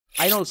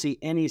I don't see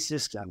any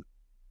system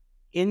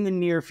in the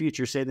near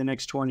future, say the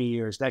next 20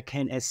 years, that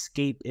can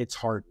escape its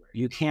hardware.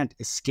 You can't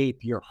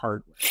escape your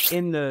hardware.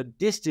 In the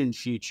distant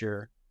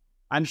future,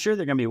 I'm sure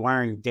they're going to be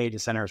wiring data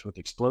centers with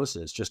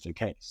explosives just in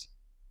case.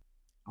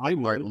 All right,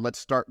 well, let's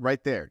start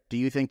right there. Do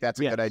you think that's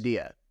a good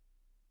idea?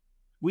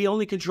 We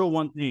only control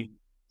one thing.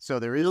 So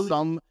there is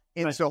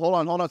so hold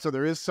on. So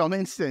there is some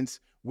instance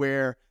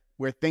where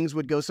things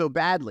would go so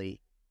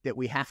badly that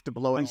we have to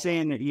blow it. I'm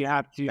saying that you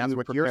have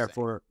to prepare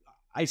for it.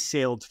 I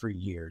sailed for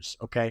years,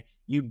 okay?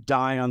 You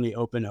die on the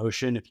open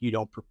ocean if you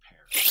don't prepare.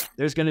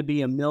 There's going to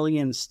be a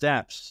million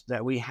steps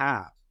that we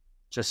have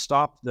to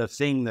stop the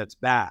thing that's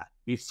bad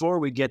before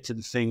we get to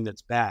the thing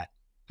that's bad,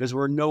 because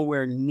we're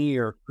nowhere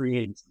near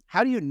creating.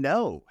 How do you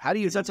know?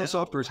 That's how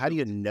software is built. How do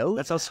you know?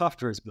 That's how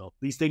software is built.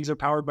 These things are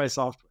powered by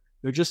software.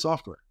 They're just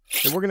software.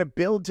 And we're going to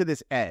build to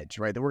this edge,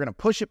 right? Then we're going to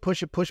push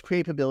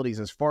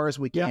capabilities as far as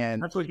we can.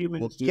 That's what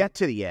humans do. Get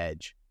to the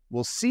edge.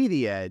 We'll see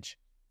the edge.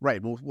 Right.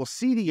 We'll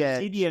see the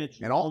edge,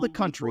 and all the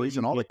countries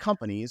and all the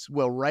companies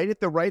will right at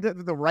the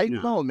right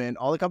moment.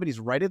 All the companies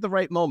right at the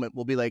right moment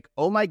will be like,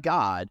 "Oh my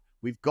God,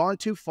 we've gone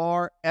too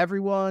far.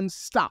 Everyone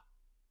stop!"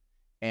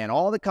 And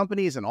all the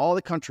companies and all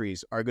the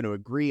countries are going to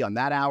agree on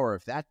that hour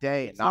of that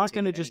day. It's not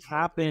going to just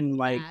happen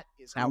like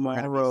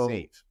tomorrow.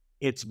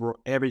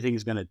 Everything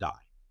is going to die.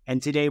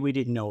 And today we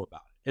didn't know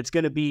about it. It's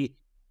going to be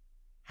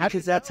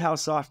because that's how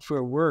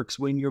software works.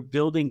 When you're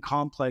building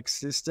complex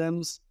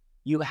systems,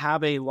 you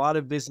have a lot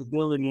of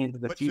visibility into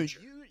the future.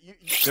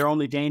 So they're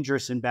only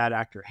dangerous in bad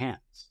actor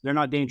hands. They're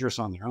not dangerous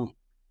on their own.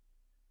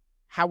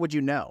 How would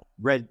you know?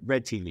 Red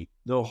teaming.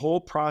 The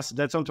whole process,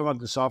 that's what I'm talking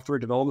about, the software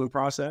development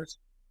process.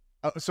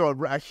 So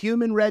a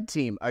human red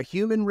team can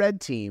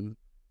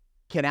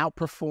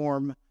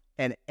outperform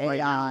an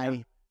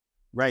AI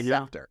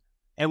sector.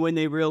 And when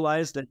they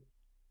realize that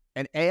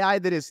an AI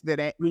that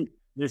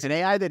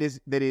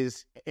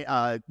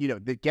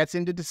gets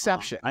into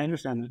deception. I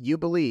understand that. You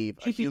believe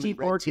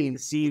GPT-4 can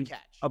deceive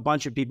a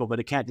bunch of people, but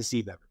it can't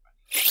deceive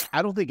everybody.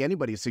 I don't think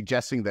anybody's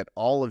suggesting that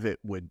all of it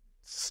would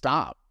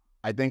stop.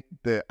 I think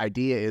the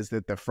idea is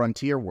that the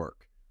frontier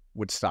work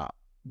would stop.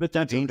 But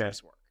that's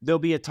dangerous work. There'll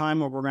be a time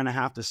where we're going to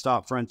have to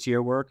stop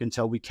frontier work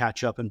until we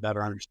catch up and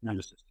better understand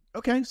the system.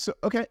 Okay. So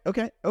okay.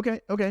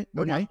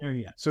 We're not there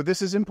yet. So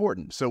this is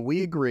important. So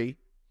we agree.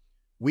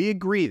 We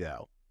agree,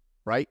 though,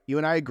 right? You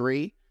and I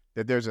agree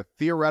that there's a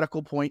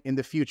theoretical point in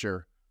the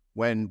future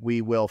when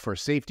we will, for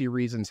safety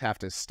reasons, have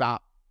to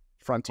stop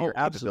frontier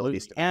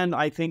capabilities. And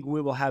I think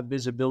we will have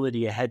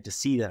visibility ahead to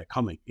see that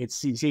coming.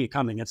 See it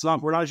coming.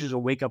 We're not just gonna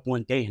wake up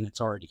one day and it's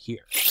already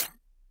here.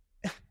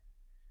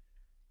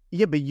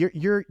 Yeah, but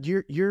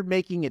you're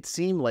making it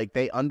seem like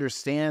they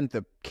understand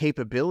the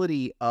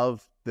capability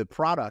of the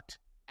product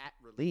at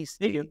release.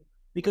 They do.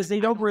 Because they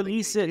don't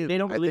release it. They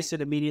don't release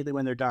it immediately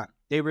when they're done.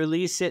 They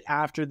release it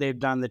after they've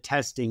done the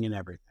testing and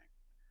everything.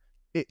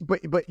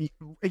 But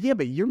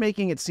you're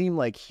making it seem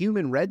like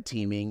human red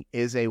teaming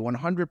is a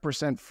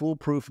 100%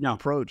 foolproof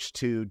approach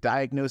to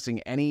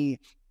diagnosing any.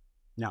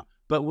 No,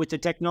 but with the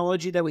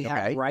technology that we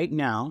have right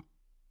now,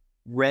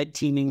 red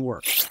teaming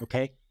works.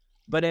 Okay,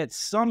 but at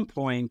some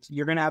point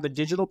you're going to have a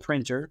digital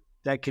printer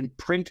that can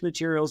print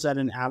materials at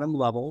an atom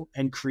level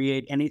and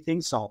create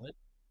anything solid.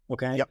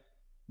 Okay. Yep.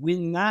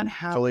 When that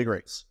happens, totally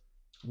agree.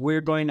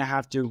 We're going to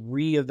have to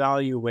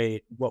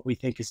reevaluate what we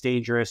think is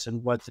dangerous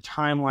and what the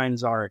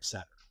timelines are, et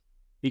cetera.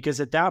 Because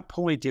at that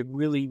point, it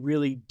really,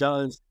 really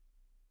does.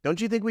 Don't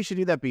you think we should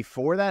do that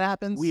before that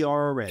happens? We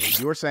are already.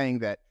 You're saying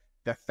that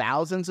the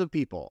thousands of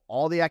people,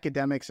 all the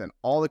academics and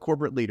all the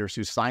corporate leaders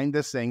who signed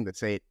this thing that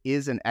say it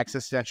is an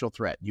existential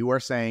threat, you are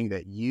saying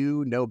that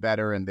you know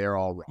better and they're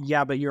all wrong.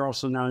 Yeah, but you're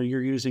also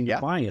you're using the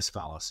bias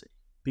fallacy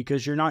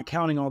because you're not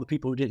counting all the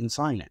people who didn't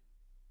sign it.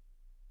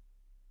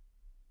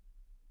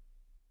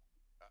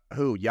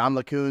 Who? Madame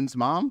LeCun's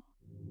mom?